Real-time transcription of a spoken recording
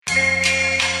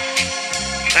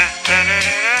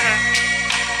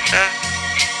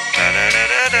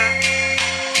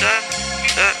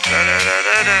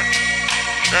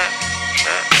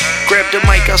Grab the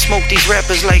mic, I smoke these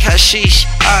rappers like hashish.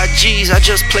 G's, I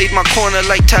just played my corner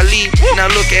like Talib. Now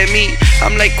look at me,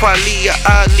 I'm like Kweli or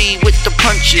Ali with the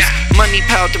punches. Money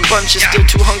piled in bunches, still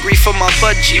too hungry for my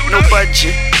budget. No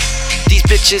budget. These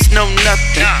bitches know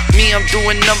nothing. Me, I'm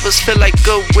doing numbers, feel like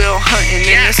Goodwill Hunting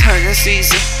in this hunting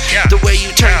season. The way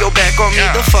you turn your back on me,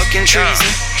 the fucking treason.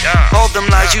 All them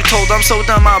lies you told, I'm so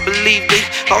dumb I believed it.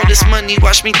 All this money,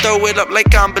 watch me throw it up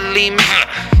like I'm believing.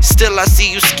 Still I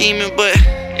see you scheming, but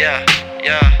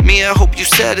me, I hope you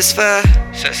satisfied.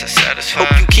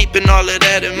 Hope you keeping all of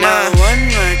that in mind. Now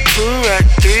 1 rack, 2 rack,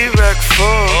 3 rack,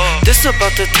 4. This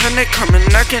about the time they coming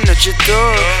knocking at your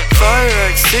door. 5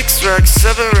 rack, 6 rack,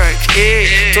 7 rack,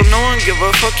 8. Don't no one give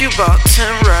a fuck, you about 10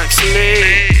 racks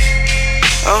late.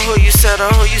 I hope you sad, I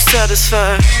hope you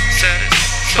satisfied.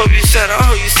 Hope you sad, I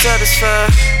hope you satisfied.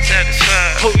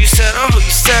 Hope you sad, I hope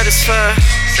you satisfied.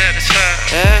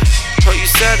 Yeah. Hope you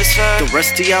satisfied. The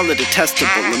rest of y'all are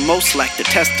detestable, and most lack the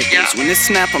testicles. When it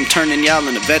snap, I'm turning y'all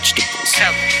into vegetables.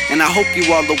 And I hope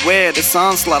you all aware this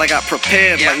onslaught I got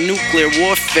prepared like nuclear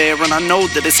warfare. And I know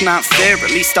that it's not fair,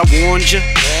 at least I warned you.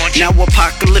 Now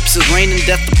apocalypse is raining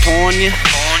death upon you.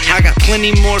 I got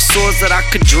plenty more swords that I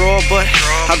could draw, but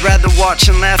I'd rather watch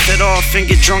and laugh it off and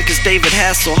get drunk as David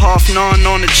Hasselhoff gnawing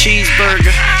on a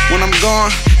cheeseburger. When I'm gone,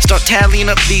 start tallying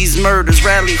up these murders.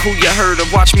 Rally who you heard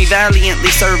of, watch me valiantly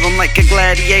serve them like a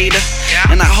gladiator.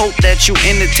 And I hope that you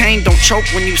entertain, don't choke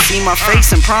when you see my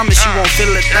face, and promise you won't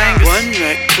feel a thing. 1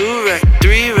 rack, 2 rack,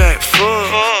 3 rack,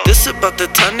 4. This about the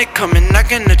time they coming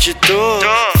knocking at your door.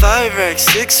 5 rack,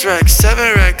 6 rack,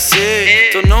 7 rack,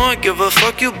 6. Don't no one give a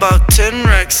fuck, you about 10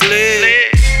 racks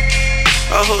lit.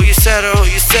 I hope you sad, I hope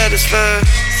you satisfied.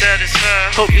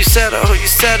 Hope you sad, I hope you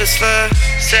satisfied.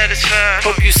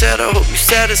 Hope you sad, I hope you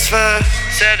satisfied.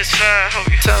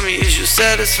 Tell me, is you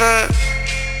satisfied?